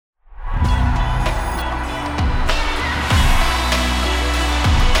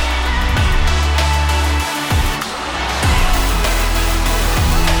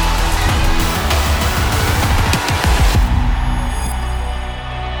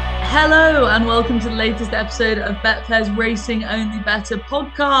Hello and welcome to the latest episode of Betfair's Racing Only Better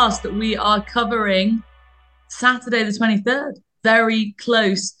podcast. We are covering Saturday the 23rd, very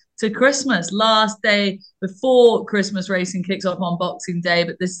close to Christmas, last day before Christmas racing kicks off on Boxing Day,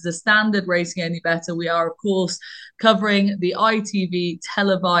 but this is a standard Racing Only Better. We are, of course, covering the ITV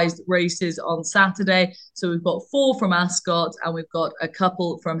televised races on Saturday. So we've got 4 from Ascot and we've got a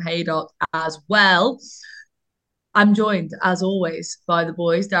couple from Haydock as well. I'm joined, as always, by the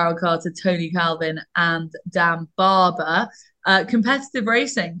boys, Daryl Carter, Tony Calvin, and Dan Barber. Competitive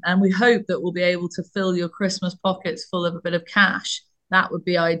racing, and we hope that we'll be able to fill your Christmas pockets full of a bit of cash. That would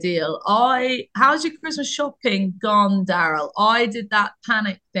be ideal. How's your Christmas shopping gone, Daryl? I did that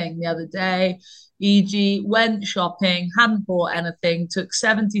panic thing the other day, e.g., went shopping, hadn't bought anything, took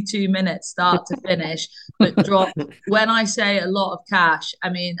 72 minutes start to finish, but dropped, when I say a lot of cash, I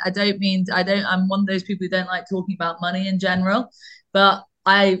mean, I'm one of those people who don't like talking about money in general, but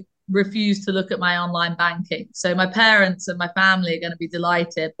I refuse to look at my online banking. So my parents and my family are going to be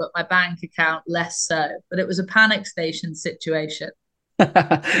delighted, but my bank account less so. But it was a panic station situation.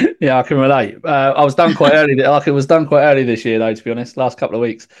 Yeah, I can relate. I was done quite early. Like it was done quite early this year, though. To be honest, last couple of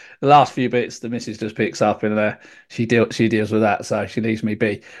weeks, the last few bits, the missus just picks up and she deals with that, so she leaves me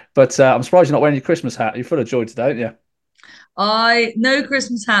be. But I'm surprised you're not wearing your Christmas hat. You're full of joy today, aren't you? No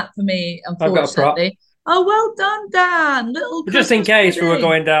Christmas hat for me, I've got a prop. unfortunately. Oh, well done, Dan. Little But just in Christmas case we were pudding.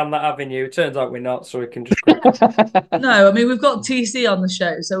 going down that avenue, it turns out we're not, so we can just crack on. No, I mean we've got TC on the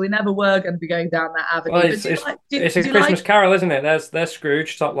show, so we never were going to be going down that Well, avenue. But it's a do you Christmas like Carol, isn't it? There's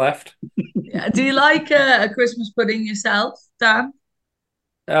Scrooge, top left. do you like a Christmas pudding yourself, Dan?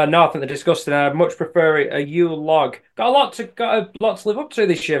 No, I think they're disgusting. I much prefer a Yule log. Got a lot to live up to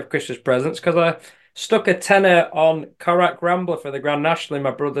this year for Christmas presents because I stuck a tenner on Korak Rambler for the Grand National in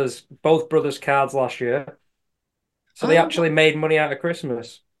my both brothers' cards last year. So they Oh, actually made money out of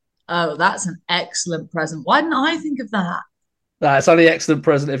Christmas. oh, that's an excellent present. Why didn't I think of that? It's only an excellent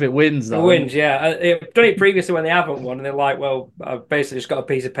present if it wins, It though, isn't wins, yeah. I've done it previously when they haven't won, and they're like, "Well, I've basically just got a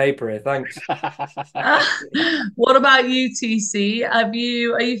piece of paper here, thanks." it? What about you, TC? Are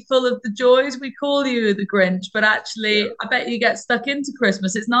you full of the joys? We call you the Grinch, but Yeah, actually, I bet you get stuck into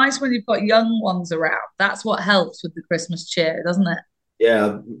Christmas. It's nice when you've got young ones around. That's what helps with the Christmas cheer, doesn't it?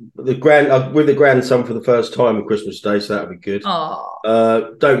 yeah. With the grandson for the first time on Christmas Day, so that'll be good.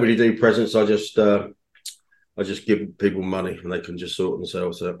 Oh, Don't really do presents. I just give people money and they can just sort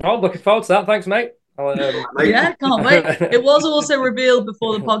themselves out. Oh, looking forward to that. Thanks, mate. Mate, yeah, can't wait. It was also revealed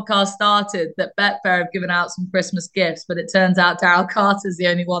before the podcast started that Betfair have given out some Christmas gifts, but it turns out Daryl Carter's the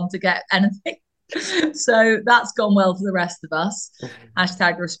only one to get anything. So that's gone well for the rest of us.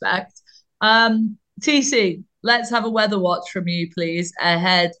 Hashtag respect. TC, let's have a weather watch from you, please,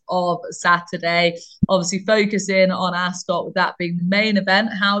 ahead of Saturday. Obviously, focus in on Ascot with that being the main event.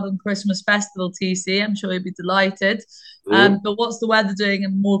 Howden Christmas Festival, TC. I'm sure you'll be delighted. But what's the weather doing?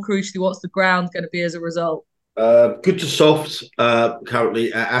 And more crucially, what's the ground going to be as a result? good to soft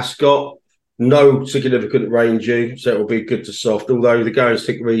currently at Ascot. No significant rain due, so it'll be good to soft. Although the going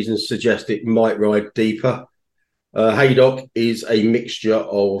stick reasons suggest it might ride deeper. Haydock is a mixture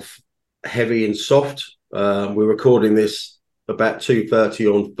of heavy and soft. We're recording this about 2:30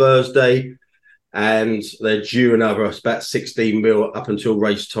 on Thursday, and they're due another about 16 mil up until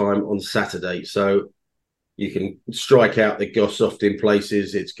race time on Saturday. So you can strike out the goss soft in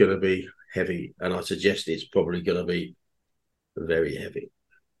places. It's going to be heavy, and I suggest it's probably going to be very heavy.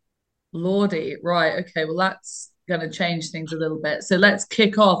 Lordy, right. Okay, well, that's going to change things a little bit. So let's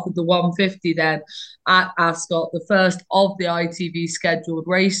kick off with the 150 then at Ascot, the first of the ITV scheduled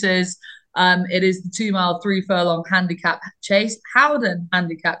races. It is the 2 mile, 3 furlong handicap chase, Howden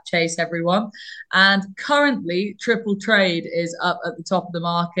handicap chase, everyone. And currently, Triple Trade is up at the top of the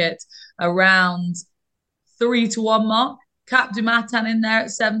market around 3-1 mark. Cap du Matin in there at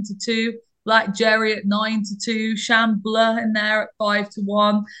 7-2. Black Jerry at 9-2. Chambler in there at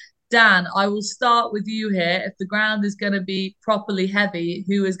 5-1. Dan, I will start with you here. If the ground is going to be properly heavy,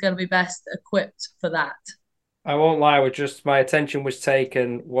 who is going to be best equipped for that? I won't lie, my attention was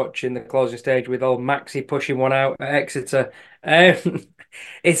taken watching the closing stage with old Maxi pushing one out at Exeter.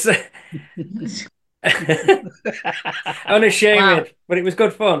 It's Wow. unashamed, but it was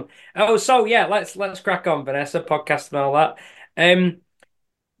good fun. Oh, so yeah, let's crack on, Vanessa, podcast and all that.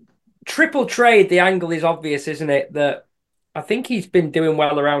 Triple Trade, the angle is obvious, isn't it? That I think he's been doing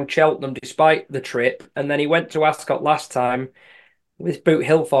well around Cheltenham despite the trip, and then he went to Ascot last time. This Boot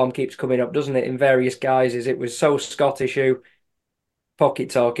Hill form keeps coming up, doesn't it, in various guises? It was so Scottish who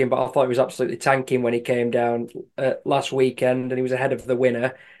pocket talking, but I thought he was absolutely tanking when he came down last weekend and he was ahead of the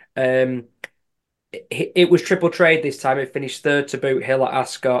winner. it was triple trade this time. It finished third to Boot Hill at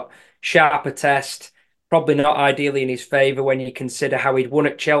Ascot. Sharper test, probably not ideally in his favour when you consider how he'd won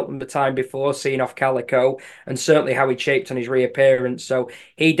at Cheltenham the time before, seeing off Calico, and certainly how he shaped on his reappearance. So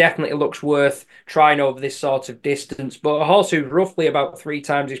he definitely looks worth trying over this sort of distance. But a horse who's roughly about 3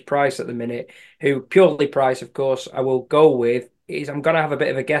 times his price at the minute, who purely price, of course, I will go with, is I'm going to have a bit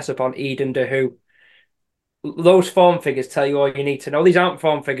of a guess upon Eden DeHoo. Those form figures tell you all you need to know. These aren't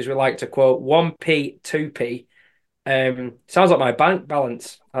form figures we like to quote. 1p, 2p. Sounds like my bank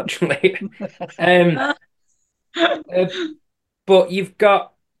balance, actually. uh, but you've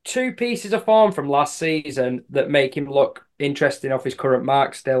got 2 pieces of form from last season that make him look interesting off his current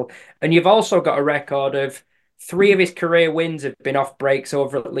mark still. And you've also got a record of 3 of his career wins have been off breaks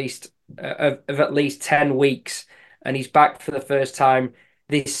over at least of at least 10 weeks. And he's back for the first time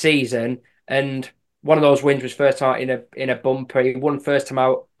this season. And one of those wins was first time out in a bumper. He won first time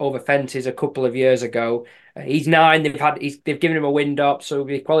out over fences a couple of years ago. He's 9. They've given him a wind up, so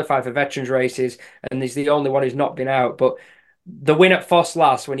he qualified for veterans races, and he's the only one who's not been out. But the win at Foss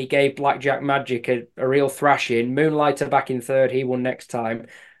last, when he gave Blackjack Magic a real thrashing, Moonlighter back in third, he won next time.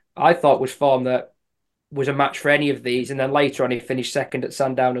 I thought was form that was a match for any of these, and then later on he finished second at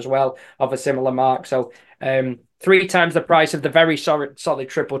Sandown as well of a similar mark. So 3 times the price of the very solid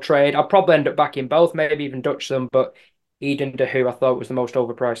triple trade. I'll probably end up backing both, maybe even Dutch them, but Eden DeHoo I thought was the most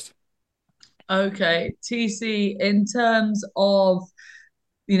overpriced. Okay, TC, in terms of,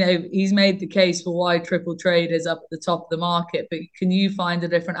 he's made the case for why triple trade is up at the top of the market, but can you find a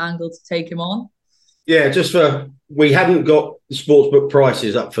different angle to take him on? Yeah, we haven't got the sportsbook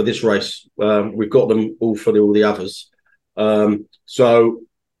prices up for this race. We've got them all for all the others. So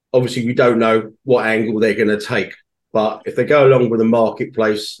obviously we don't know what angle they're going to take. But if they go along with the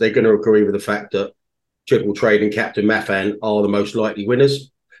marketplace, they're going to agree with the fact that Triple Trade and Captain Maffan are the most likely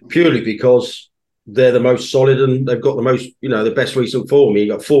winners, purely because they're the most solid and they've got the most, the best recent form. You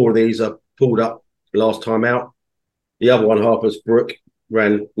got 4 of these are pulled up last time out. The other one, Harper's Brook,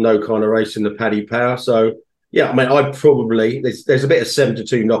 ran no kind of race in the Paddy Power. So, yeah, I mean, I'd probably, there's a bit of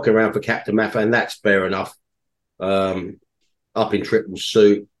 7-2 knocking around for Captain Maffan. That's fair enough. Up in triple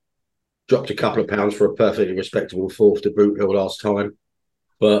suit. Dropped a couple of pounds for a perfectly respectable 4th to Boot Hill last time.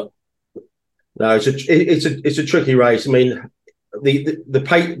 But no, it's a tricky race. I mean,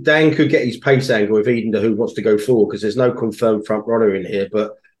 Dan could get his pace angle if Eden DeHoo wants to go forward because there's no confirmed front runner in here.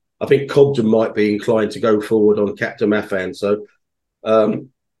 But I think Cobden might be inclined to go forward on Captain Maffan. So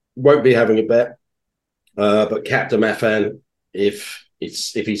won't be having a bet. But Captain Maffan, if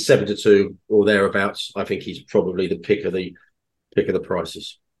he's 7-2 or thereabouts, I think he's probably the pick of the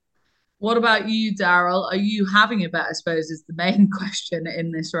prices. What about you, Daryl? Are you having a bet, I suppose, is the main question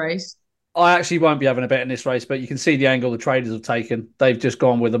in this race? I actually won't be having a bet in this race, but you can see the angle the traders have taken. They've just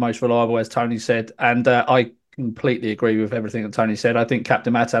gone with the most reliable, as Tony said. And I completely agree with everything that Tony said. I think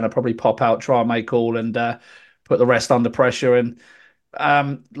Captain Matan will probably pop out, try and make all, and put the rest under pressure. And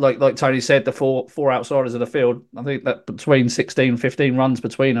like Tony said, the four outsiders of the field, I think that between 16, 15 runs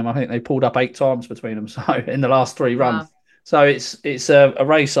between them, I think they pulled up 8 times between them. So in the last 3 runs. So it's a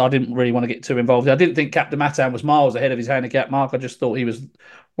race I didn't really want to get too involved in. I didn't think Captain Matan was miles ahead of his handicap mark. I just thought he was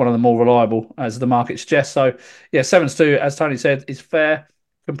one of the more reliable, as the market suggests. So, yeah, 7-2, as Tony said, is fair.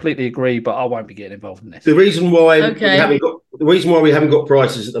 Completely agree, but I won't be getting involved in this. The reason why we haven't got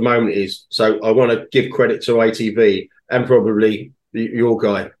prices at the moment is, so I want to give credit to ATV and probably your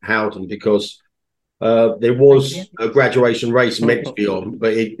guy Howden, because there was a graduation race meant to be on,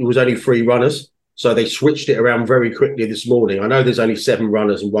 but it was only 3 runners. So they switched it around very quickly this morning. I know there's only 7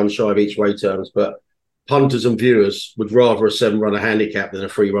 runners and 1 shy of each way terms, but punters and viewers would rather a 7-runner handicap than a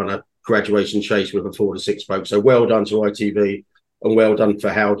 3-runner graduation chase with a 4 to 6 spoke. So well done to ITV and well done for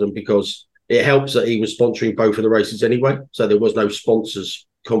Howden, because it helps that he was sponsoring both of the races anyway. So there was no sponsors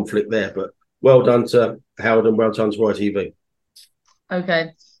conflict there. But well done to Howden, well done to ITV.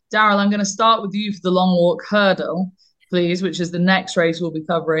 Okay. Daryl, I'm going to start with you for the long walk hurdle, please, which is the next race we'll be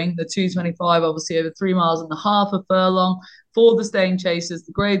covering. The 225, obviously over 3.5 miles a furlong for the staying chasers.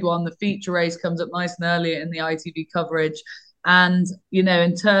 The grade 1, the feature race, comes up nice and early in the ITV coverage. And,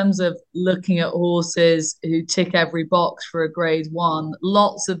 in terms of looking at horses who tick every box for a grade 1,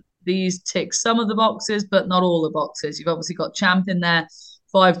 lots of these tick some of the boxes, but not all the boxes. You've obviously got Champ in there.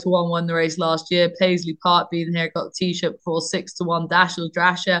 5-1 won the race last year. Paisley Park being here, got the t-shirt before. 6-1 Dashel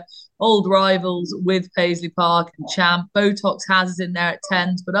Drasher. Old rivals with Paisley Park and Champ. Botox has us in there at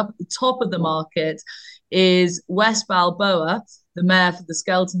 10s, but up at the top of the market is West Balboa, the mare for the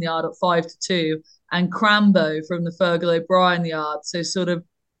Skelton Yard, at 5-2, and Crambo from the Fergal O'Brien Yard. So sort of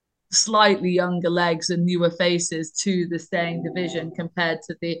slightly younger legs and newer faces to the staying division compared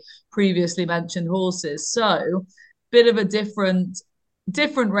to the previously mentioned horses. So, bit of a different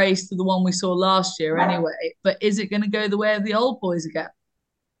race to the one we saw last year anyway. But is it going to go the way of the old boys again?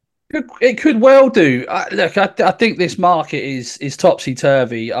 It could well do. Look, I think this market is topsy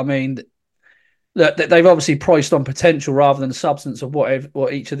turvy. I mean, look, they've obviously priced on potential rather than substance of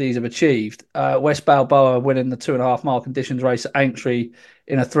what each of these have achieved. West Balboa winning the 2.5 mile conditions race at Aintree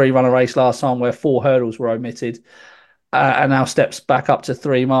in a 3 runner race last time, where 4 hurdles were omitted, and now steps back up to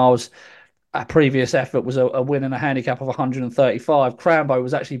 3 miles. A previous effort was a win in a handicap of 135. Crambo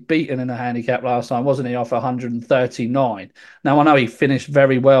was actually beaten in a handicap last time, wasn't he, off 139? Now, I know he finished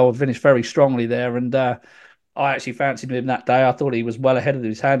very well, finished very strongly there, and I actually fancied him that day. I thought he was well ahead of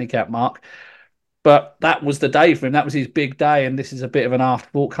his handicap mark. But that was the day for him. That was his big day, and this is a bit of an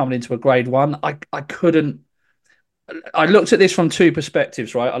afterthought coming into a Grade 1. I couldn't. I looked at this from two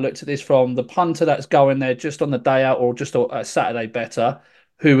perspectives, right? I looked at this from the punter that's going there just on the day out or just a Saturday better.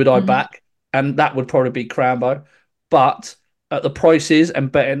 Who would I back? And that would probably be Crambo. But at the prices and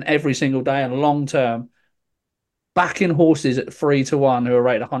betting every single day and long term, backing horses at 3-1 who are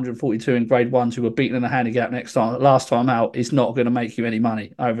rated 142 in Grade 1s who were beaten in the handicap last time out is not going to make you any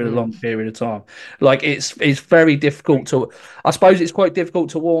money over a long period of time. Like it's very difficult to. I suppose it's quite difficult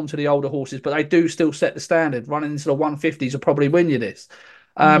to warm to the older horses, but they do still set the standard. Running into the 150s will probably win you this.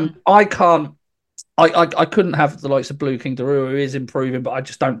 I can't. I couldn't have the likes of Blue King Daru, who is improving, but I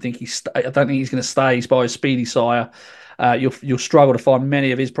just don't think I don't think he's going to stay. He's by a speedy sire. You'll struggle to find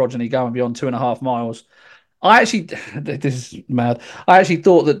many of his progeny going beyond 2.5 miles. I actually, this is mad. I actually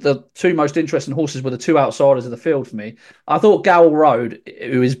thought that the two most interesting horses were the two outsiders of the field for me. I thought Gowell Road,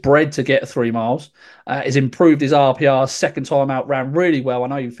 who is bred to get 3 miles, has improved his RPR. Second time out, ran really well. I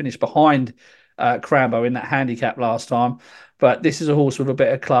know you finished behind Crambo in that handicap last time, but this is a horse with a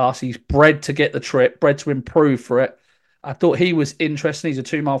bit of class. He's bred to get the trip, bred to improve for it. I thought he was interesting. He's a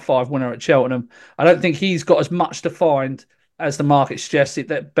 2 mile 5 winner at Cheltenham. I don't think he's got as much to find as the market suggested.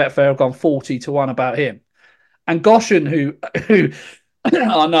 That Betfair have gone 40-1 about him. And Goshen, who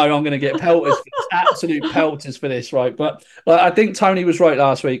I know I'm going to get pelters, absolute pelters for this, right? But I think Tony was right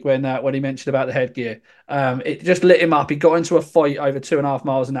last week when he mentioned about the headgear. It just lit him up. He got into a fight over 2.5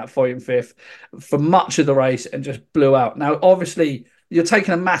 miles in that fight in fifth for much of the race and just blew out. Now, obviously, you're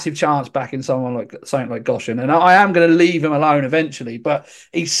taking a massive chance back in something like Goshen, and I am going to leave him alone eventually. But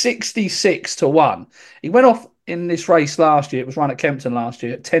he's 66-1. He went off in this race last year. It was run at Kempton last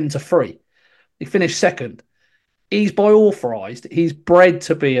year at 10-3. He finished second. He's by authorised. He's bred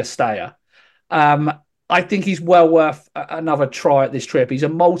to be a stayer. I think he's well worth another try at this trip. He's a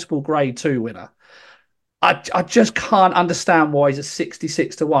multiple Grade 2 winner. I just can't understand why he's a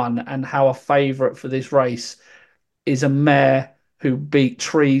 66-1 and how a favourite for this race is a mare who beat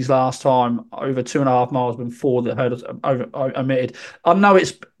Trees last time over 2.5 miles before the hurdles omitted. I know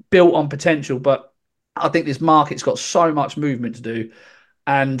it's built on potential, but I think this market's got so much movement to do,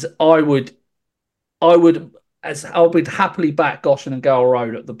 and I would happily back Goshen and Gale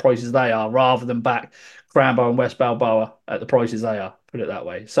Road at the prices they are, rather than back Crambo and West Balboa at the prices they are. Put it that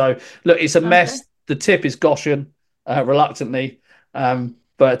way. So look, it's a mess. The tip is Goshen, reluctantly,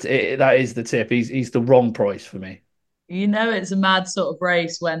 but that is the tip. He's the wrong price for me. You know, it's a mad sort of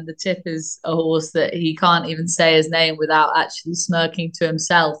race when the tip is a horse that he can't even say his name without actually smirking to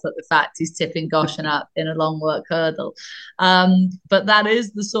himself at the fact he's tipping Goshen up in a long work hurdle. But that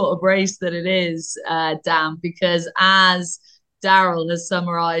is the sort of race that it is, Dan, because as Daryl has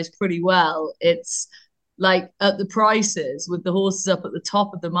summarised pretty well, it's like at the prices with the horses up at the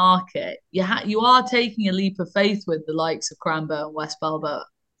top of the market, you are taking a leap of faith with the likes of Crambo and West Balboa.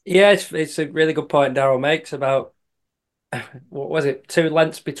 Yeah, it's a really good point Daryl makes about what was it, 2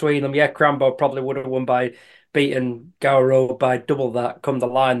 lengths between them. Yeah, Crambo probably would have won by beating Gowrow by double that come the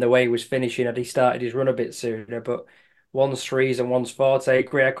line the way he was finishing had he started his run a bit sooner. But one's threes and one's fours. I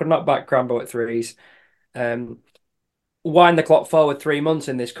agree. I could not back Crambo at threes. Wind the clock forward 3 months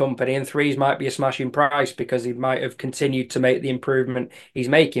in this company, and threes might be a smashing price because he might have continued to make the improvement he's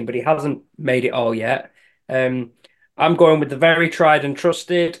making, but he hasn't made it all yet. I'm going with the very tried and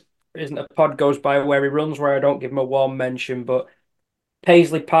trusted. Isn't a pod goes by where he runs where I don't give him a warm mention, but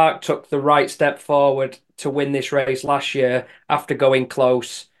Paisley Park took the right step forward to win this race last year after going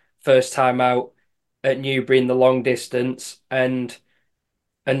close first time out at Newbury in the long distance, and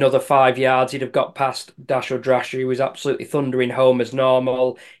another 5 yards he'd have got past Dash or Drasher, who was absolutely thundering home as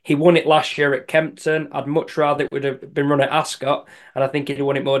normal. He won it last year at Kempton. I'd much rather it would have been run at Ascot, and I think he'd have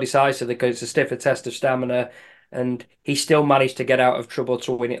won it more decisively because it's a stiffer test of stamina, and he still managed to get out of trouble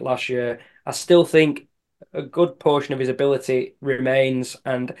to win it last year. I still think a good portion of his ability remains,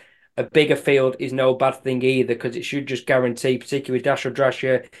 and a bigger field is no bad thing either, because it should just guarantee, particularly with Dash or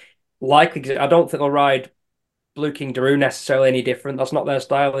Drasher, likely. I don't think they'll ride Blue King Daru necessarily any different. That's not their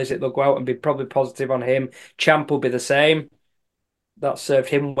style, is it? They'll go out and be probably positive on him. Champ will be the same. That served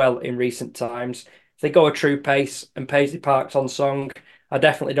him well in recent times. If they go a true pace and Paisley Park's on song, I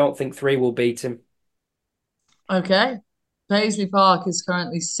definitely don't think 3 will beat him. Okay. Paisley Park is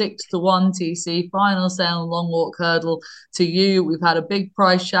currently 6-1 TC. Final sale Long Walk Hurdle to you. We've had a big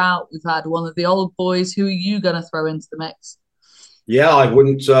price shout. We've had one of the old boys. Who are you going to throw into the mix? Yeah, I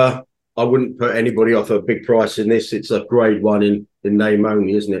wouldn't put anybody off a big price in this. It's a grade 1 in name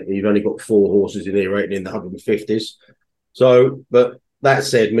only, isn't it? You've only got 4 horses in here rated in the 150s. So, but that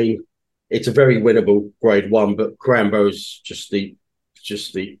said, I mean, it's a very winnable grade 1, but Crambo's just the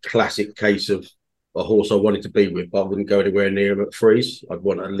classic case of a horse I wanted to be with, but I wouldn't go anywhere near him at freeze. I'd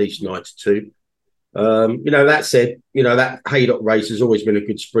want at least 92. That said, that Haydock race has always been a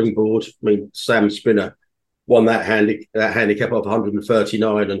good springboard. I mean, Sam Spinner won that handicap off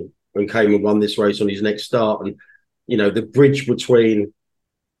 139 and came and won this race on his next start. And, the bridge between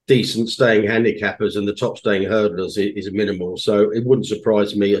decent staying handicappers and the top staying hurdlers is minimal. So it wouldn't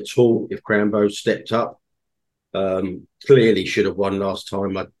surprise me at all if Crambo stepped up. Clearly should have won last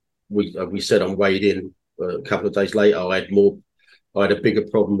time. We said on weighed in a couple of days later, I had a bigger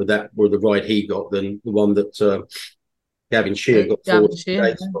problem with the ride he got than the one that Gavin Shear got forward.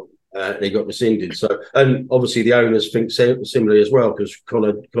 And he got rescinded. So, and obviously the owners think similarly as well, because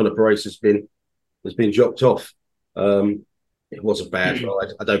Connor Brace has been dropped off. It was a bad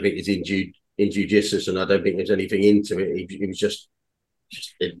ride. I don't think it's injudicious, and I don't think there's anything into it. It was just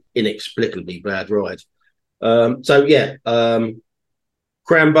an inexplicably bad ride.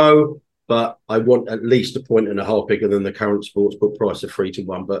 Crambo, but I want at least 1.5 points bigger than the current sportsbook price of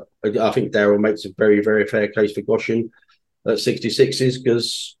 3-1. But I think Darryl makes a very, very fair case for Goshen at 66s,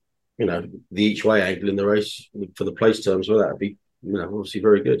 because the each way angle in the race for the place terms, well, that'd be obviously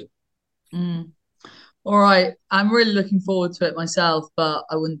very good. All right, I'm really looking forward to it myself, but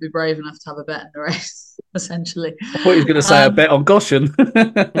I wouldn't be brave enough to have a bet in the race, essentially. I thought you were going to say a bet on Goshen.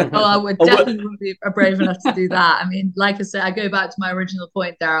 I would definitely wouldn't be brave enough to do that. I mean, like I said, I go back to my original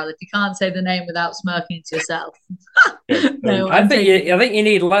point, Darryl. If you can't say the name without smirking to yourself. No, I think you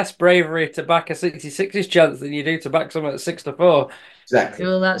need less bravery to back a 66's chance than you do to back someone at 6-4. Exactly.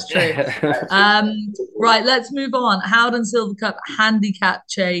 Well, that's true. Right, let's move on. Howden Silver Cup handicap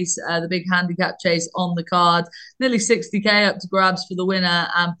chase, the big handicap chase on the card. Nearly 60k up to grabs for the winner,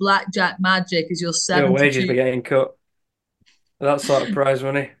 and Blackjack Magic is your 72. Your wages are getting cut. That sort of prize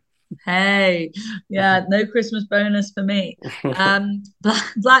money. Hey, yeah, no Christmas bonus for me.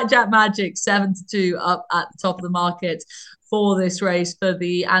 Blackjack Magic 7-2 up at the top of the market for this race for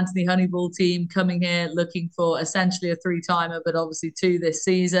the Anthony Honeyball team, coming here looking for essentially a 3-timer, but obviously 2 this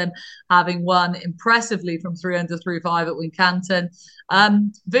season, having won impressively from 300 through 5 at Wincanton.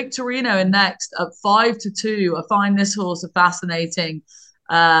 Victorino in next at 5-2. I find this horse a fascinating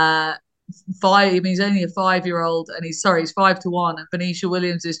he's only a 5-year-old, and he's 5-1, and Venetia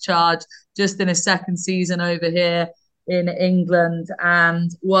Williams is charged just in his second season over here in England,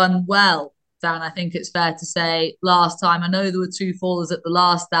 and won well. Dan, I think it's fair to say last time, I know there were 2 fallers at the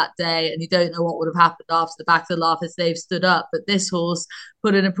last that day, and you don't know what would have happened after the back of the laugh if they've stood up, but this horse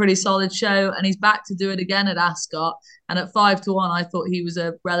put in a pretty solid show, and he's back to do it again at Ascot, and at 5-1 I thought he was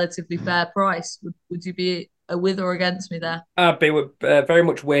a relatively fair price. Would you be with or against me there? I'd be very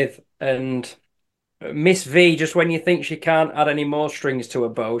much with. And Miss V, just when you think she can't add any more strings to her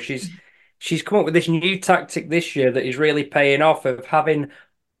bow, she's come up with this new tactic this year that is really paying off, of having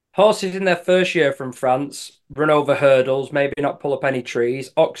horses in their first year from France run over hurdles, maybe not pull up any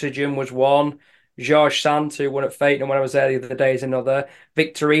trees. Oxygen was one. Georges Sand, who won at Phaeton when I was there the other day, is another.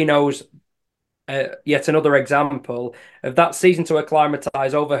 Victorino's yet another example of that season to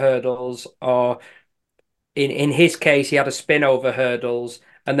acclimatise over hurdles, or in his case, he had a spin over hurdles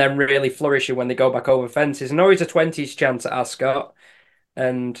and then really flourishing when they go back over fences. And always a 20s chance at Ascot.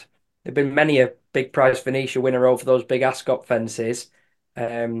 And there've been many a big prize Venetia winner over those big Ascot fences.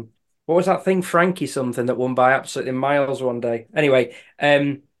 What was that thing, Frankie something, that won by absolutely miles one day? Anyway,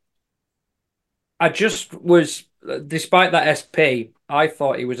 I just was, despite that SP, I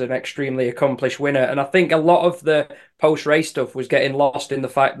thought he was an extremely accomplished winner. And I think a lot of the post-race stuff was getting lost in the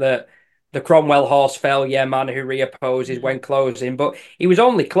fact that the Cromwell horse fell, man who reopposes when closing. But he was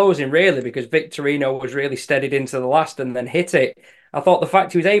only closing really because Victorino was really steadied into the last and then hit it. I thought the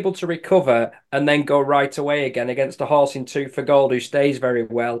fact he was able to recover and then go right away again against a horse in 2 for Gold who stays very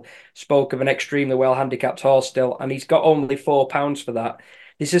well, spoke of an extremely well handicapped horse still, and he's got only £4 for that.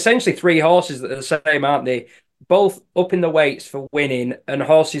 It's essentially 3 horses that are the same, aren't they? both up in the weights for winning and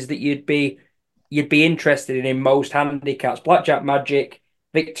horses that you'd be interested in most handicaps. Blackjack Magic,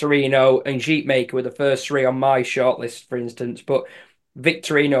 Victorino, and Jeepmaker were the first three on my shortlist, for instance. But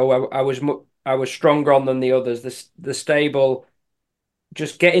Victorino, I was stronger on than the others. The stable,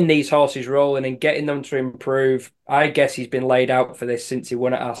 just getting these horses rolling and getting them to improve. I guess he's been laid out for this since he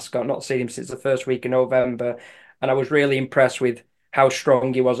won at Ascot. Not seen him since the first week of November, and I was really impressed with how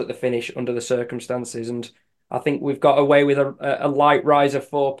strong he was at the finish under the circumstances. And I think we've got away with a light rise of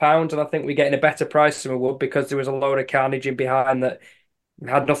 £4, and I think we're getting a better price than we would because there was a load of carnage in behind that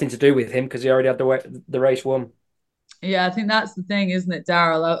had nothing to do with him because he already had the race won. Yeah, I think that's the thing, isn't it,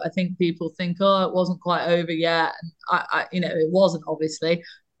 Daryl? I think people think, oh, it wasn't quite over yet, and it wasn't obviously.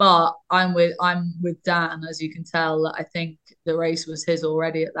 But I'm with Dan, as you can tell. I think the race was his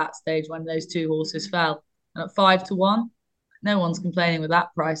already at that stage when those two horses fell, and at 5-1, no one's complaining with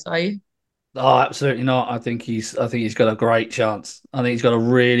that price, are you? Oh, absolutely not. I think he's got a great chance. I think he's got a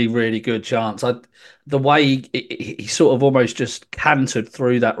really, really good chance. The way he sort of almost just cantered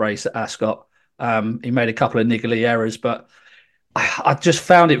through that race at Ascot. He made a couple of niggly errors, but I just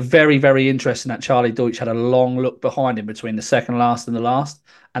found it very, very interesting that Charlie Deutsch had a long look behind him between the second last and the last,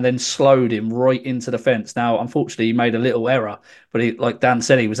 and then slowed him right into the fence. Now, unfortunately, he made a little error, but like Dan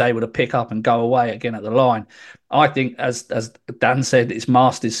said, he was able to pick up and go away again at the line. I think, as Dan said, it's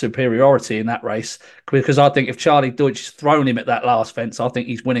mastered superiority in that race because I think if Charlie Deutsch has thrown him at that last fence, I think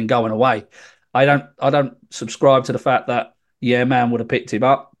he's winning going away. I don't subscribe to the fact that Man would have picked him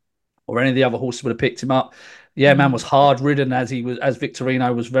up or any of the other horses would have picked him up. Man was hard ridden as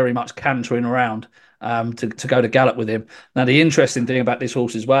Victorino was very much cantering around to go to gallop with him. Now the interesting thing about this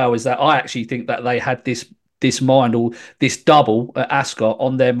horse as well is that I actually think that they had this mind or this double at Ascot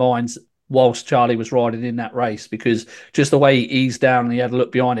on their minds whilst Charlie was riding in that race, because just the way he eased down and he had a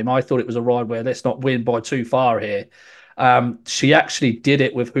look behind him, I thought it was a ride where let's not win by too far here. She actually did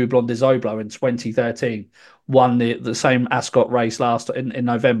it with Houblon des Obols in 2013, won the same Ascot race last in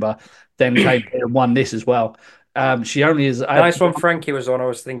November, then came here and won this as well. She only is nice one. Frankie was on. I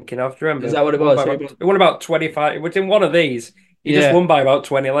was thinking of. Do you remember? Is that what it was? It won about 25. It was in one of these. He just won by about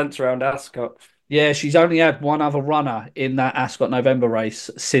 20 lengths around Ascot. Yeah, she's only had one other runner in that Ascot November race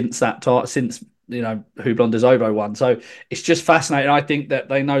since Houblon des Obols won. So it's just fascinating. I think that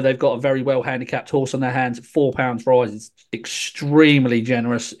they know they've got a very well handicapped horse on their hands. £4 rise is extremely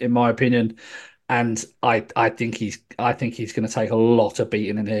generous, in my opinion. And I think he's going to take a lot of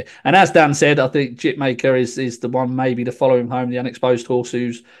beating in here. And as Dan said, I think Jeepmaker is the one maybe to follow him home, the unexposed horse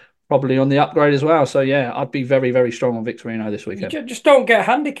who's probably on the upgrade as well. So yeah, I'd be very, very strong on Victorino this weekend. You just don't get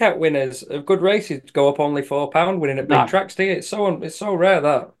handicap winners of good races go up only £4 winning at big tracks, do you? It's so rare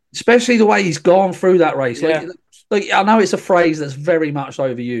that. Especially the way he's gone through that race. Yeah. Like I know it's a phrase that's very much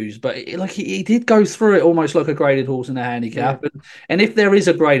overused, but he did go through it almost like a graded horse in a handicap. Yeah. And if there is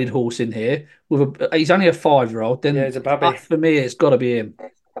a graded horse in here he's only a 5-year-old, then he's a babby. For me, it's got to be him.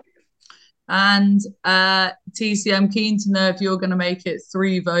 And TC, I'm keen to know if you're going to make it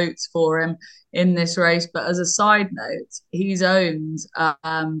 3 votes for him in this race. But as a side note, he's owned.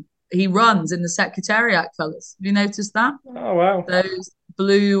 He runs in the Secretariat colours. Have you noticed that? Oh wow! Those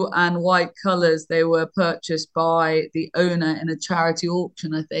blue and white colours, they were purchased by the owner in a charity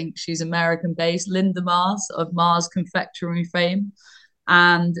auction. I think she's American-based, Linda Mars of Mars Confectionery fame,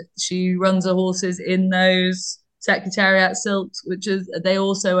 and she runs her horses in those Secretariat silks, which is they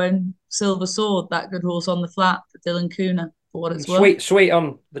also own Silver Sword, that good horse on the flat for Dylan Cooner, for what it's worth. Sweet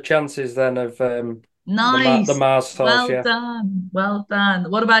on the chances then of nice the Mars horse. Well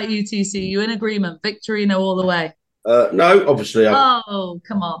done. What about you, TC? You in agreement? Victorino all the way? No, obviously.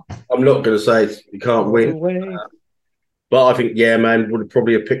 Come on. I'm not going to say you can't win, but I think Man would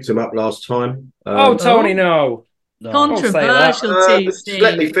probably have picked him up last time. Tony, no. Controversial, TC.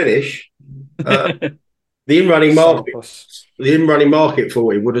 Let me finish. The in-running market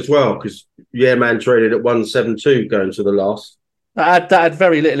for it would as well, because Man traded at 172 going to the last. That had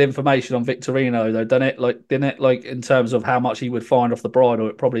very little information on Victorino, though, didn't it? Like in terms of how much he would find off the bridle,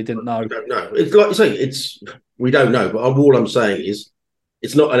 it probably didn't know. We don't know. It's like you say, we don't know. But all I'm saying is,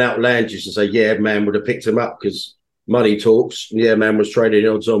 it's not an outlandish to say Man would have picked him up because money talks. Man was trading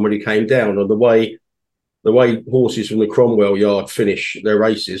odds on when he came down. On the way horses from the Cromwell yard finish their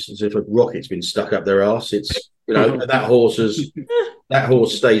races, as if a rocket's been stuck up their arse. It's that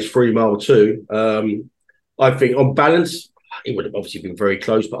horse stays 3 mile 2. I think on balance, it would have obviously been very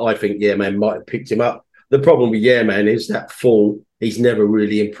close, but I think Man might have picked him up. The problem with Man is that fall. He's never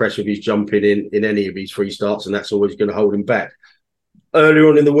really impressed with his jumping in any of his 3 starts, and that's always going to hold him back. Earlier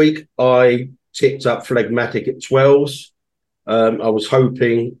on in the week, I tipped up Phlegmatic at 12s. I was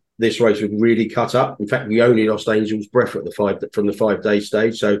hoping this race would really cut up. In fact, we only lost Angel's Breath at from the 5-day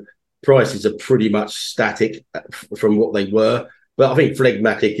stage. So prices are pretty much static from what they were. But I think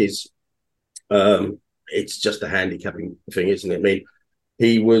Phlegmatic is, it's just a handicapping thing, isn't it? I mean,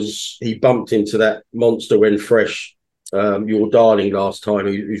 he bumped into that monster when fresh, Your Darling last time,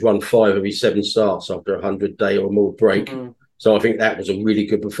 who's won 5 of his 7 starts after a 100-day or more break. Mm-hmm. So I think that was a really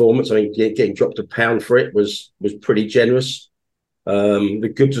good performance. I mean, getting dropped £1 for it was pretty generous.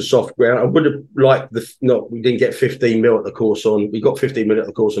 The good to soft ground. I would have liked we didn't get 15 mil at the course on. We got 15 mil at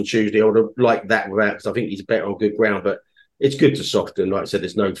the course on Tuesday. I would have liked that without, because I think he's better on good ground. But it's good to soft, and like I said,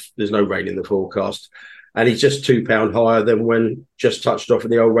 there's no rain in the forecast, and he's just £2 higher than when just touched off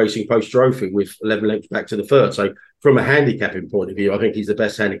in the old Racing Post Trophy with 11 lengths back to the third. So from a handicapping point of view, I think he's the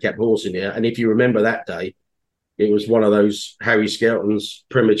best handicapped horse in here. And if you remember that day, it was one of those Harry Skelton's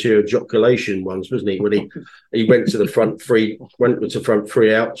premature joculation ones, wasn't he? When he went to the front three,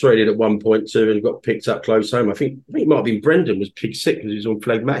 out, traded at 1.2 and got picked up close home. I think it might have been Brendan was pig sick because he was on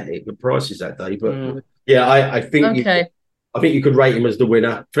Phlegmatic, the prices that day. But yeah, I think I think you could rate him as the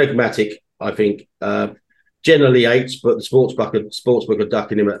winner. Phlegmatic, I think, generally 8s, but the sportsbook are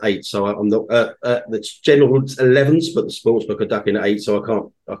ducking him at 8. So I'm not the general 11s, but the sportsbook are ducking at 8. So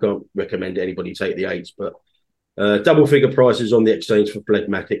I can't recommend anybody take the 8s, but. Double figure prices on the exchange for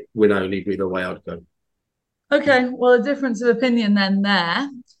Phlegmatic win only be the way I'd go. Okay, well, a difference of opinion then there.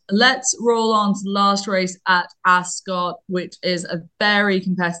 Let's roll on to the last race at Ascot, which is a very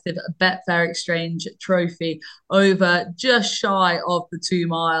competitive Betfair Exchange trophy over just shy of the 2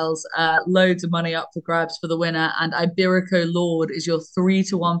 miles. Loads of money up for grabs for the winner. And Iberico Lord is your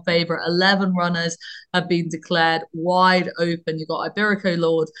 3-1 favourite. 11 runners have been declared wide open. You've got Iberico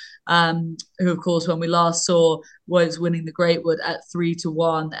Lord, who, of course, when we last saw, was winning the Greatwood at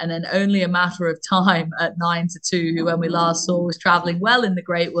 3-1. And then only a matter of time at 9-2, who, when we last saw, was travelling well in the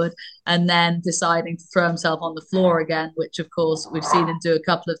Greatwood and then deciding to throw himself on the floor again, which, of course, we've seen him do a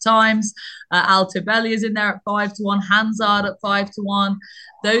couple of times. Alto Belli is in there at 5-1. Hansard at 5-1.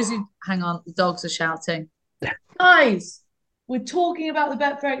 Those who... Hang on, the dogs are shouting. Guys, we're talking about the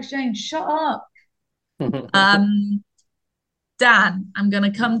Betfair Exchange. Shut up. Dan, I'm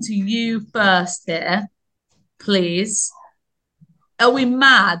going to come to you first here, please. Are we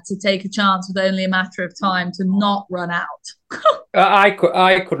mad to take a chance with only a matter of time to not run out? I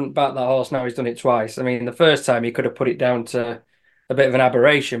couldn't back that horse. Now he's done it twice. I mean, the first time he could have put it down to a bit of an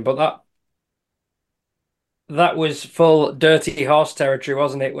aberration, but that was full dirty horse territory,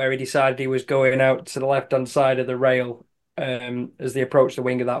 wasn't it? Where he decided he was going out to the left-hand side of the rail as they approached the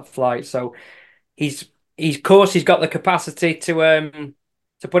wing of that flight. So he's got the capacity to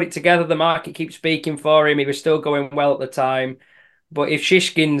put it together. The market keeps speaking for him. He was still going well at the time. But if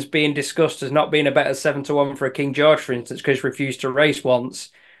Shishkin's being discussed as not being a better 7-1 for a King George, for instance, because he refused to race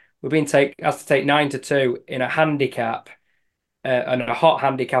once, we're being asked to take 9-2 in a handicap, and a hot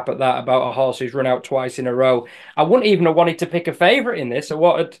handicap at that, about a horse who's run out twice in a row. I wouldn't even have wanted to pick a favourite in this, or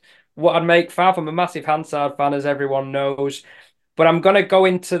what I'd make Fav. I'm a massive Hansard fan, as everyone knows, but I'm going to go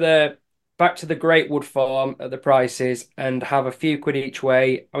back to the Greatwood form at the prices and have a few quid each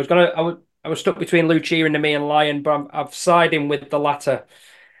way. I was stuck between Lucia and Nemean Lion, but I've sided with the latter.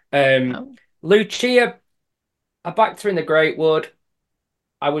 Lucia, I backed her in the Greatwood.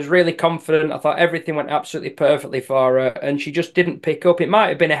 I was really confident. I thought everything went absolutely perfectly for her, and she just didn't pick up. It might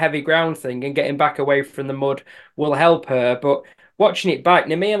have been a heavy ground thing, and getting back away from the mud will help her. But watching it back,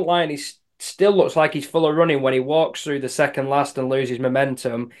 Nemean Lion still looks like he's full of running when he walks through the second last and loses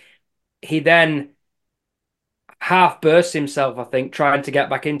momentum. He then half bursts himself, I think, trying to get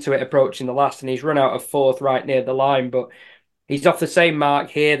back into it, approaching the last, and he's run out of 4th right near the line. But he's off the same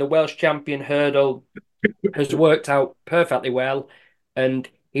mark here. The Welsh champion hurdle has worked out perfectly well, and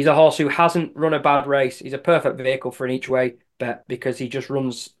he's a horse who hasn't run a bad race. He's a perfect vehicle for an each way bet because he just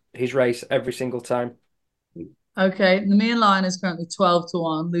runs his race every single time. Okay, Nemean Lion is currently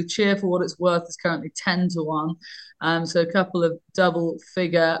 12-1. Lucia, for what it's worth, is currently 10-1. So a couple of double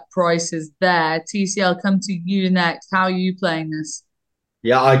figure prices there. TCL, come to you next. How are you playing this?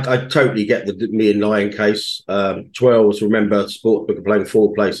 Yeah, I totally get the Nemean Lion case. 12s, remember, Sportsbook are playing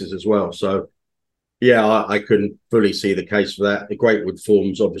 4 places as well. So, yeah, I couldn't fully see the case for that. The Greatwood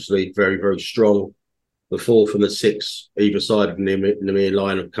form's obviously very, very strong. The 4th and the 6th, either side of Nemean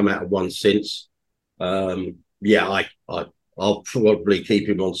Lion, have come out of one since. Yeah, I'll probably keep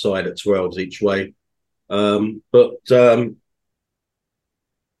him on side at 12s each way. But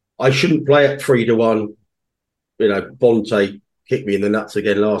I shouldn't play at 3-1. You know, Bonte kicked me in the nuts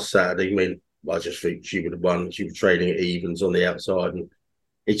again last Saturday. I mean, I just think she would have won. She was trading at evens on the outside, and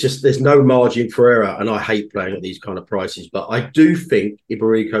it's just there's no margin for error, and I hate playing at these kind of prices. But I do think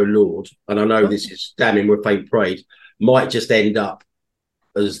Iberico Lord, and I know this is damning with faint praise, might just end up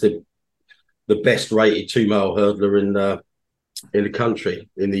as the best rated 2 mile hurdler in the country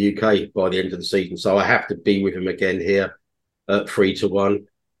in the UK by the end of the season. So I have to be with him again here at 3-1.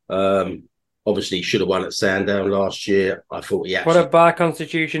 Obviously, he should have won at Sandown last year. I thought he actually. Put a bar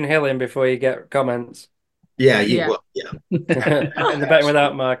Constitution Hill in before you get comments. Yeah. In the betting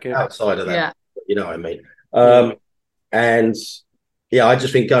without market. Outside of that, you know what I mean. And I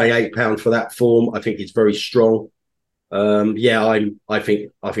just think going £8 for that form, I think it's very strong. I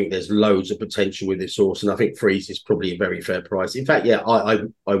think there's loads of potential with this horse, and I think Freeze is probably a very fair price. In fact, I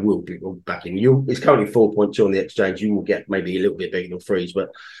will be backing you. It's currently 4.2 on the exchange. You will get maybe a little bit bigger than Freeze, but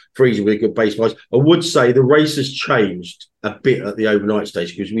Freeze will be a good base price. I would say the race has changed a bit at the overnight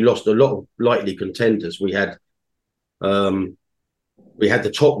stage because we lost a lot of likely contenders. We had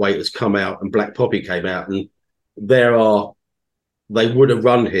the top weighters come out and Black Poppy came out, and they would have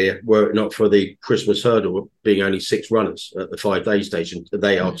run here were it not for the Christmas hurdle being only 6 runners at the 5-day stage, and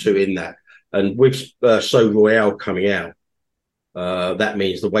they are 2 in that. And with So Royale coming out, that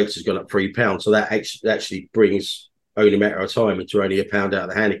means the weights has gone up £3. So that actually brings only a matter of time into only £1 out of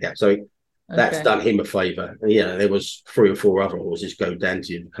the handicap. So that's done him a favour. And, there was 3 or 4 other horses go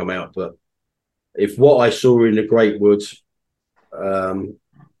Dante and come out. But if what I saw in the Great Woods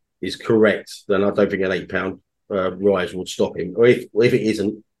is correct, then I don't think an £8 rise would stop him. Or if it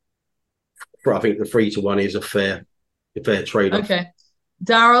isn't, I think the 3-1 is a fair trade-off. Okay.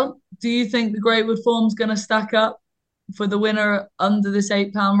 Daryl, do you think the Greatwood form's going to stack up for the winner under this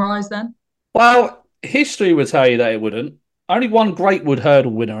 £8 rise then? Well, history would tell you that it wouldn't. Only one Greatwood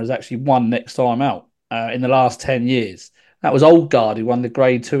hurdle winner has actually won next time out in the last 10 years. That was Old Guard, who won the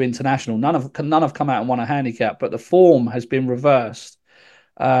Grade 2 International. None have come out and won a handicap, but the form has been reversed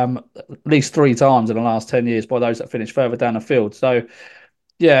at least 3 times in the last 10 years by those that finished further down the field. So,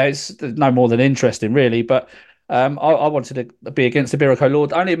 it's no more than interesting, really. But I wanted to be against Iberico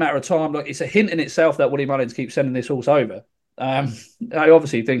Lord. Only a matter of time. Look, it's a hint in itself that Willie Mullins keeps sending this horse over. I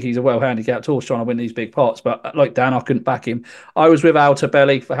obviously think he's a well-handicapped horse trying to win these big pots, but like Dan, I couldn't back him. I was with Outer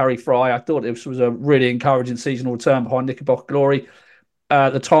Belly for Harry Fry. I thought this was a really encouraging seasonal return behind Knickerbocker Glory.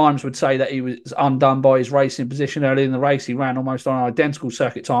 The Times would say that he was undone by his racing position early in the race. He ran almost on an identical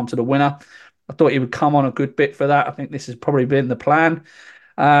circuit time to the winner. I thought he would come on a good bit for that. I think this has probably been the plan.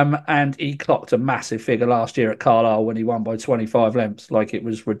 And he clocked a massive figure last year at Carlisle when he won by 25 lengths. Like, it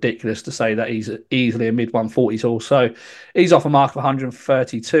was ridiculous to say that he's easily a mid-140s horse. So he's off a mark of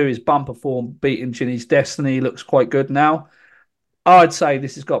 132. His bumper form beating Ginny's Destiny looks quite good now. I'd say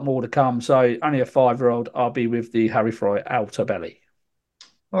this has got more to come. So only a 5-year-old, I'll be with the Harry Fry Outer Belly.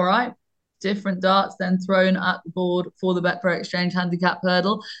 All right. Different darts then thrown at the board for the Bettor Exchange handicap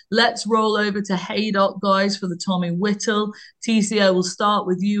hurdle. Let's roll over to Haydock, guys, for the Tommy Whittle. TCO, will start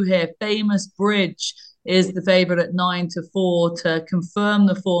with you here. Famous Bridge is the favourite at 9-4 to confirm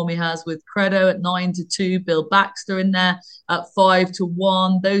the form he has with Credo at 9-2. Bill Baxter in there at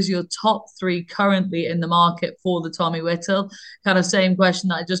 5-1. Those are your top 3 currently in the market for the Tommy Whittle. Kind of same question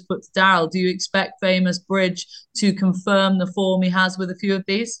that I just put to Daryl. Do you expect Famous Bridge to confirm the form he has with a few of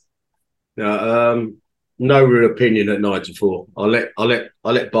these? No real opinion at 9-4.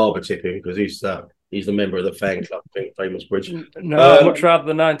 I'll let Barber tip him because he's the member of the fan club. I think Famous Bridge. No, I'd much rather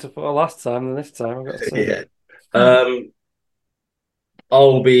the 9-4 last time than this time, I've got to say.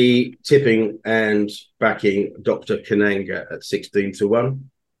 I'll be tipping and backing Dr. Kananga at 16-1.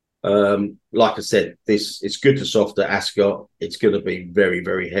 Like I said, it's good to soft at Ascot. It's going to be very,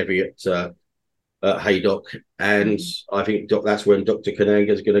 very heavy at Haydock, and I think that's when Dr. Kananga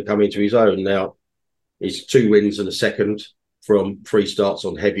is going to come into his own. Now, he's 2 wins and a second from 3 starts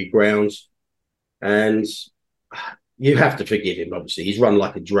on heavy grounds, and you have to forgive him. Obviously, he's run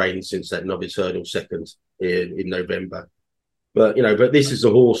like a drain since that novice hurdle second in November. But this is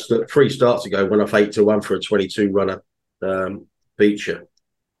a horse that 3 starts ago went off 8-1 for a 22 runner feature,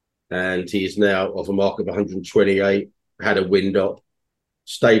 and he is now off a mark of 128. Had a wind up.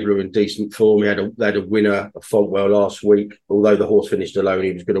 Stabler in decent form. They had a winner at Fontwell last week. Although the horse finished alone,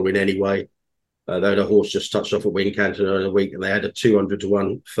 he was going to win anyway. The horse just touched off at Wincanton in a week, and they had a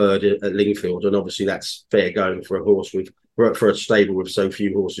 200-1 third at Lingfield. And obviously, that's fair going for a horse for a stable with so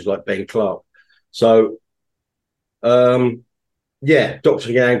few horses like Ben Clark. So, Dr.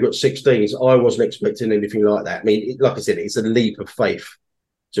 Yang got 16s. I wasn't expecting anything like that. I mean, like I said, it's a leap of faith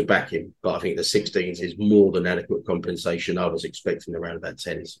to back him, but I think the 16s is more than adequate compensation. I was expecting around about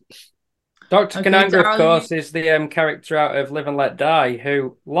 10s. Dr. Kananga, of course, is the character out of Live and Let Die,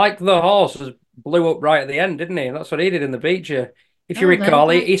 who, like the horse, blew up right at the end, didn't he? That's what he did in the Beecher. If you Oh, there you recall,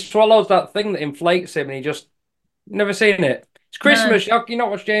 go. he swallows that thing that inflates him, and he just never seen it. It's Christmas. How can you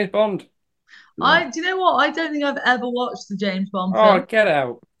not watch James Bond? Do you know what? I don't think I've ever watched the James Bond Oh, film. get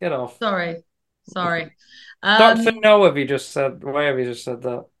out, get off. Sorry. Doctor No, have you just said? Why have you just said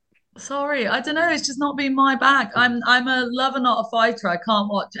that? Sorry. I don't know. It's just not been my bag. I'm a lover, not a fighter. I can't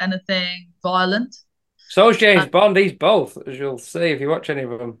watch anything violent. So's James Bond. He's both, as you'll see if you watch any of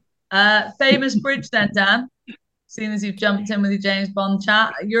them. Famous bridge then, Dan. Seeing as you've jumped in with your James Bond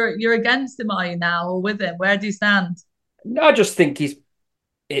chat, you're against him, are you now, or with him? Where do you stand? I just think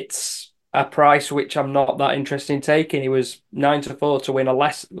it's a price which I'm not that interested in taking. He was 9-4 to win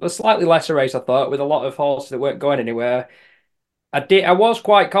a slightly lesser race, I thought, with a lot of horses that weren't going anywhere. I was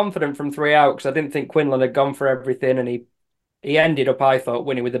quite confident from 3 out because I didn't think Quinlan had gone for everything, and he ended up, I thought,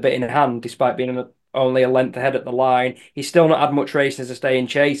 winning with a bit in hand, despite being only a length ahead at the line. He's still not had much racing as a staying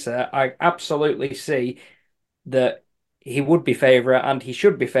chaser. I absolutely see that he would be favourite and he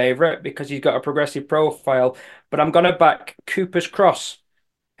should be favourite because he's got a progressive profile. But I'm going to back Cooper's Cross,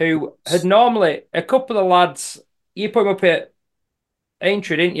 who had normally a couple of lads. You put him up at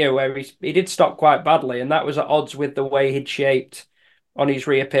Aintree, didn't you? Where he did stop quite badly, and that was at odds with the way he'd shaped on his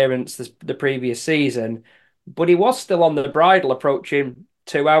reappearance the previous season. But he was still on the bridle approaching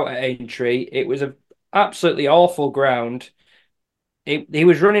 2 out at Aintree. It was a absolutely awful ground. He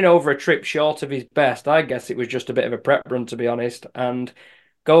was running over a trip short of his best. I guess it was just a bit of a prep run, to be honest. And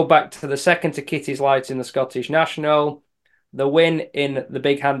go back to the second to Kitty's Lights in the Scottish National, the win in the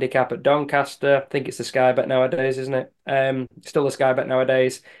big handicap at Doncaster. I think it's the Sky Bet nowadays, isn't it? Still the Sky Bet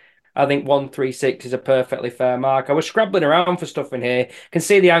nowadays. I think 136 is a perfectly fair mark. I was scrabbling around for stuff in here. Can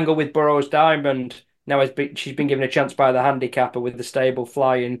see the angle with Burrows Diamond. Now she's been given a chance by the handicapper with the stable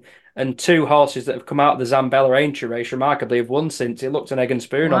flying. And 2 horses that have come out of the Zambella Aintree race remarkably have won since. It looked an egg and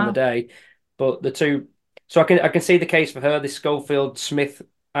spoon on the day. But the two, so I can see the case for her, this Schofield Smith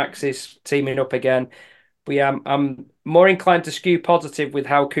axis teaming up again. But yeah, I'm more inclined to skew positive with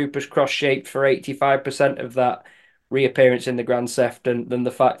how Cooper's Cross shaped for 85% of that reappearance in the Grand Theft than the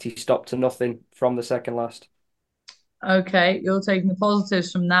fact he stopped to nothing from the second last. Okay, you're taking the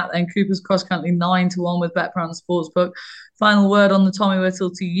positives from that. Then Cooper's Cross currently 9-1 with Bettor on the Sportsbook. Final word on the Tommy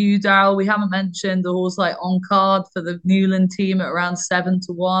Whittle to you, Daryl. We haven't mentioned the horse like On Card for the Newland team at around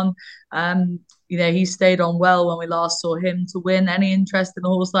 7-1. He stayed on well when we last saw him to win. Any interest in a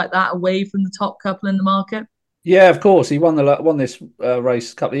horse like that away from the top couple in the market? Yeah, of course. He won this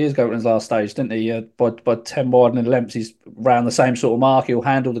race a couple of years ago in his last stage, didn't he? By 10 wide and lengths, he's around the same sort of mark. He'll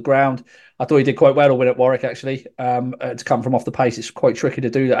handle the ground. I thought he did quite well to win at Warwick, actually. To come from off the pace, it's quite tricky to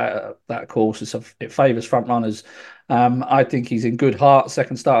do that course. It favours front runners. I think he's in good heart.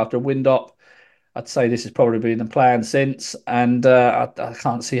 Second start after a wind up. I'd say this has probably been the plan since, and I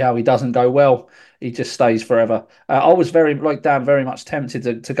can't see how he doesn't go well. He just stays forever. I was very much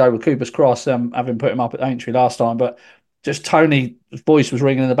tempted to go with Cooper's Cross, having put him up at Aintree last time, but just Tony's voice was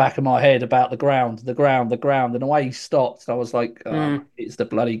ringing in the back of my head about the ground, and the way he stopped, I was like, it's the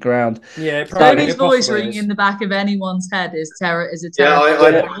bloody ground. Yeah, Tony's voice ringing in the back of anyone's head is a terror.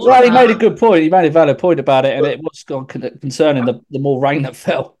 Well, he made a good point. He made a valid point about it, and it was concerning the more rain that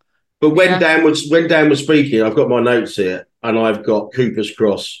fell. But when Dan was speaking, I've got my notes here, and I've got Cooper's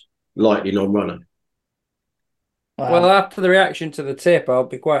Cross lightly non-runner. Well, after the reaction to the tip, I'll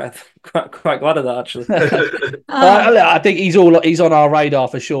be quite glad of that, actually. I think he's on our radar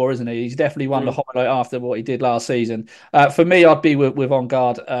for sure, isn't he? He's definitely won the highlight after what he did last season. For me, I'd be with On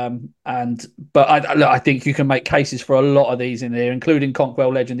Guard, but I think you can make cases for a lot of these in there, including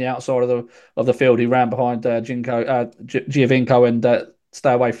Conkwell Legend, the outside of the field, who ran behind Giovinco and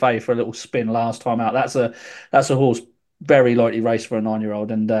Stay Away Faye for a little spin last time out. That's a horse very lightly raced for a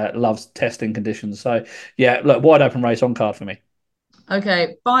 9-year-old and loves testing conditions. So yeah, look, wide open race On Card for me.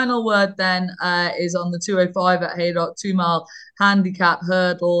 Okay, final word then is on the 205 at Haydock 2-mile handicap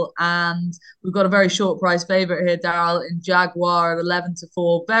hurdle, and we've got a very short price favourite here, Daryl, in Jaguar at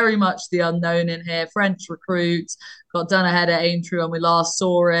 11-4. Very much the unknown in here. French recruit, got done ahead at Aintree when we last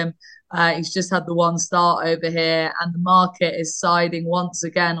saw him. He's just had the one start over here, and the market is siding once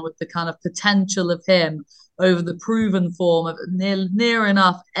again with the kind of potential of him over the proven form of near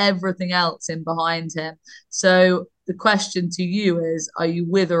enough everything else in behind him. So the question to you is, are you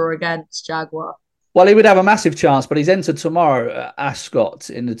with or against Jaguar? Well, he would have a massive chance, but he's entered tomorrow at Ascot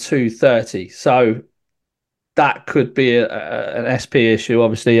in the 2:30. So that could be an SP issue,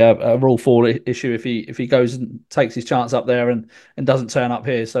 obviously a Rule 4 issue if he goes and takes his chance up there and doesn't turn up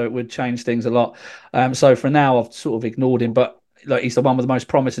here. So it would change things a lot. So for now, I've sort of ignored him, but like he's the one with the most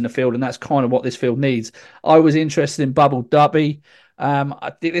promise in the field, and that's kind of what this field needs. I was interested in Bubble Dubby.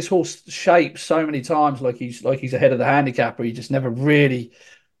 I think this horse shapes so many times like he's ahead of the handicapper. He just never really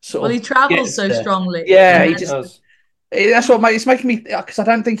sort Well, of he travels gets so there. strongly. Yeah, And he then just. That's what it's making me, because I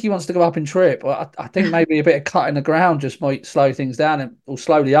don't think he wants to go up in trip. I think maybe a bit of cutting the ground just might slow things down and or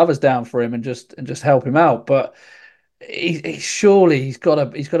slow the others down for him and just help him out. But surely he's got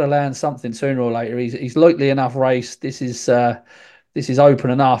to land something sooner or later. He's likely enough race. This is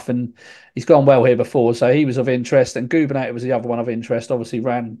open enough, and he's gone well here before, so he was of interest. And Gubernator was the other one of interest. Obviously,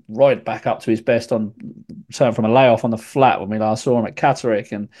 ran right back up to his best on return from a layoff on the flat when we last saw him at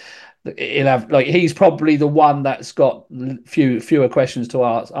Catterick, and he'll have he's probably the one that's got fewer questions to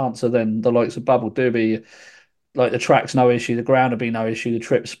answer than the likes of Bubble Doobie. Like the track's no issue, the ground will be no issue, the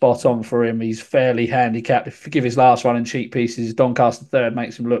trip's spot on for him. He's fairly handicapped. If you give his last run in cheap pieces, Doncaster third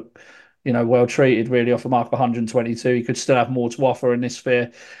makes him look, well treated really off a mark of 122. He could still have more to offer in this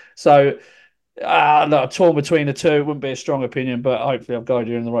sphere. So, look, torn between the two. It wouldn't be a strong opinion, but hopefully I've guided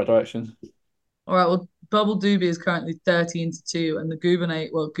you in the right direction. all right, well, Bubble Doobie is currently 13-2, and the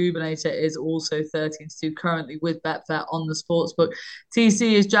Gubernator is also 13-2 currently with Betfair on the sportsbook.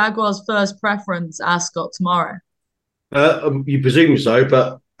 TC is Jaguar's first preference Ascot tomorrow. You presume so,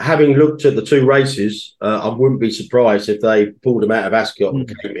 but having looked at the two races, I wouldn't be surprised if they pulled him out of Ascot and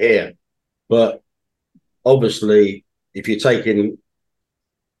came here. But obviously, if you're taking,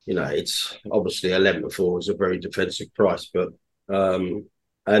 it's obviously 11-4 is a very defensive price. But and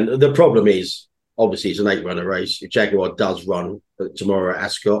the problem is, obviously, it's an 8-runner race. If Jaguar does run tomorrow at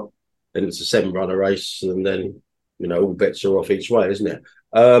Ascot, then it's a 7-runner race, and then all bets are off each way, isn't it?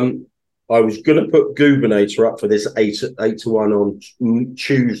 I was going to put Gubernator up for this 8-1 on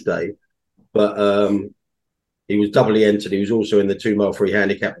Tuesday, but he was doubly entered. He was also in the 2 mile free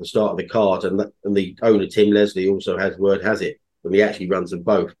handicap at the start of the card, and the owner Tim Leslie also has it, and he actually runs them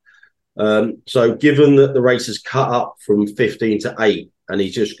both. So given that the race has cut up from 15-8, and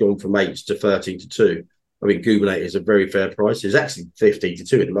he's just gone from 8 to 13-2, I mean, Gubernator is a very fair price. It's actually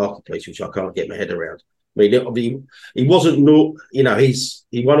 15-2 in the marketplace, which I can't get my head around. I mean, he wasn't,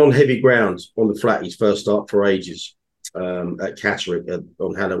 he won on heavy ground on the flat his first start for ages at Catterick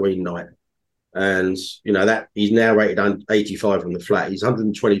on Halloween night. And, that he's now rated 85 on the flat. He's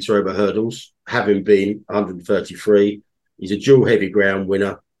 122 over hurdles, having been 133. He's a dual heavy ground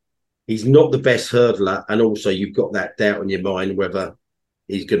winner. He's not the best hurdler. And also you've got that doubt in your mind whether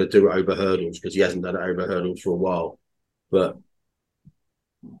he's going to do it over hurdles, because he hasn't done it over hurdles for a while. But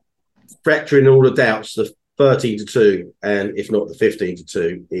factoring all the doubts, the 13-2, and if not the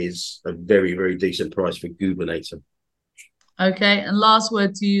 15-2, is a very, very decent price for Gubernator. Okay, and last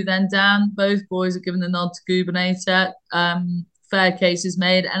word to you then, Dan. Both boys are given the nod to Gubernator. Fair case is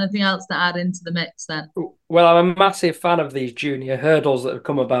made. Anything else to add into the mix then? Well, I'm a massive fan of these junior hurdles that have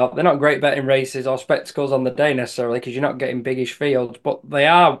come about. They're not great betting races or spectacles on the day necessarily, because you're not getting biggish fields, but they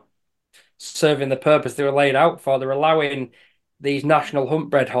are serving the purpose they were laid out for. They're allowing these national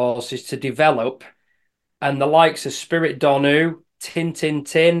hunt-bred horses to develop, and the likes of Spirit Donu, Tin Tin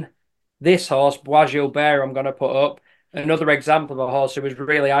Tin, this horse, Bois Gilbert, I'm going to put up. Another example of a horse who was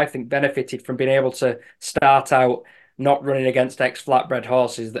really, I think, benefited from being able to start out not running against ex-flatbred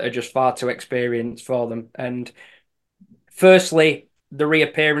horses that are just far too experienced for them. And firstly, the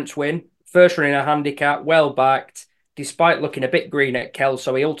reappearance win, first running a handicap, well backed, despite looking a bit green at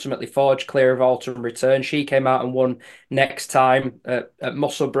Kelso, he ultimately forged clear of Autumn Return. She came out and won next time at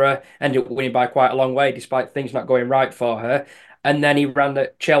Musselburgh, ended up winning by quite a long way, despite things not going right for her. And then he ran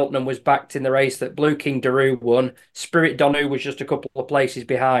at Cheltenham, was backed in the race that Blue King Daru won. Spirit Donu was just a couple of places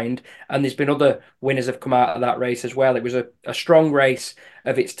behind. And there's been other winners have come out of that race as well. It was a strong race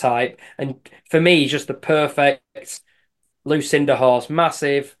of its type. And for me, he's just the perfect Lucinda horse.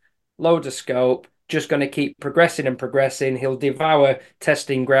 Massive, loads of scope, just going to keep progressing and progressing. He'll devour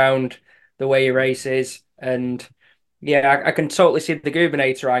testing ground the way he races. And yeah, I can totally see the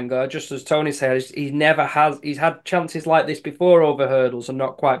Gubernator angle. Just as Tony says, he's had chances like this before over hurdles and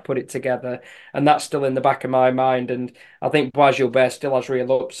not quite put it together. And that's still in the back of my mind. And I think Bois Gilbert still has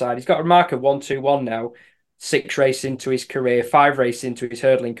real upside. He's got a mark of 1-2-1 now, 6 races into his career, 5 races into his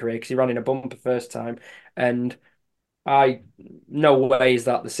hurdling career, because he ran in a bumper first time. And no way is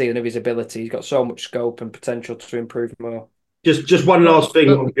that the ceiling of his ability. He's got so much scope and potential to improve more. Just one last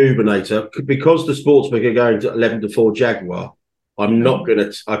thing on Gubernator, because the sportsbook are going to 11-4 Jaguar. I'm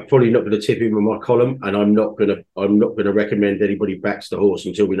probably not gonna tip him in my column, and I'm not gonna recommend anybody backs the horse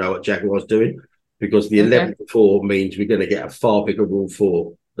until we know what Jaguar's doing, because the 11-4 means we're going to get a far bigger rule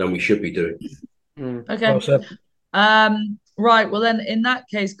 4 than we should be doing. Okay. Right, well then in that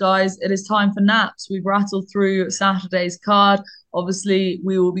case, guys, it is time for naps. We've rattled through Saturday's card. Obviously,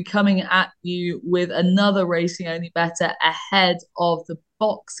 we will be coming at you with another racing only better ahead of the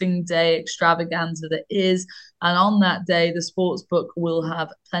Boxing Day extravaganza that is. And on that day, the sportsbook will have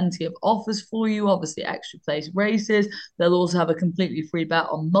plenty of offers for you. Obviously, extra place races. They'll also have a completely free bet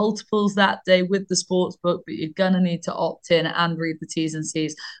on multiples that day with the sportsbook, but you're going to need to opt in and read the T's and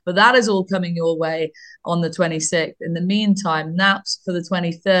C's. But that is all coming your way on the 26th. In the meantime, naps for the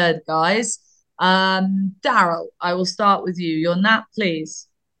 23rd, guys. Daryl, I will start with you. Your nap, please.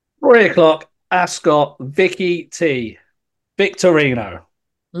 3 o'clock, Ascot, Vicky T. Victorino.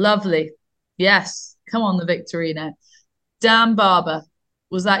 Lovely. Yes. Come on, the Victorino. Dan Barber,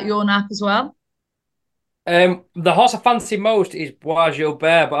 was that your nap as well? The horse I fancy most is Bois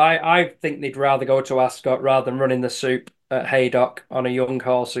Gilbert, but I think they'd rather go to Ascot rather than running the soup at Haydock on a young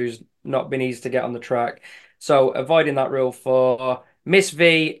horse who's not been easy to get on the track. So avoiding that rule for Miss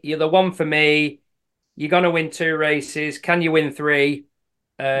V, you're the one for me. You're going to win 2 races. Can you win 3?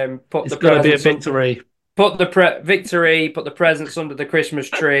 It's going to be a victory. Put the presents under the Christmas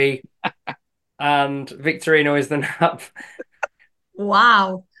tree. And Victorino is the nap.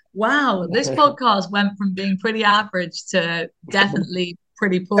 Wow. This podcast went from being pretty average to definitely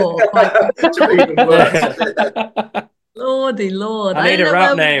pretty poor. Lordy Lord. I need a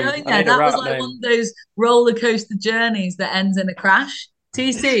rap name. That was like one of those roller coaster journeys that ends in a crash.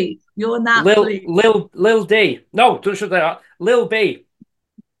 TC, your nap, please. Lil D. No, don't shut that up. Lil B.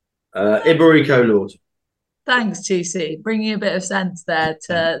 Iberico Lord. Thanks, TC. Bringing a bit of sense there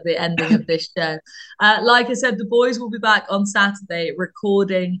to the ending of this show. Like I said, the boys will be back on Saturday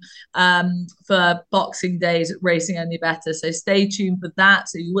recording for Boxing Day's Racing Only Better. So stay tuned for that.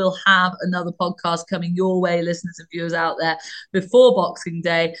 So you will have another podcast coming your way, listeners and viewers out there, before Boxing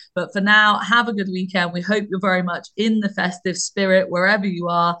Day. But for now, have a good weekend. We hope you're very much in the festive spirit wherever you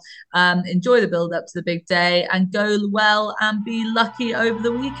are. Enjoy the build up to the big day and go well and be lucky over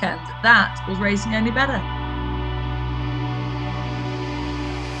the weekend. That was Racing Only Better.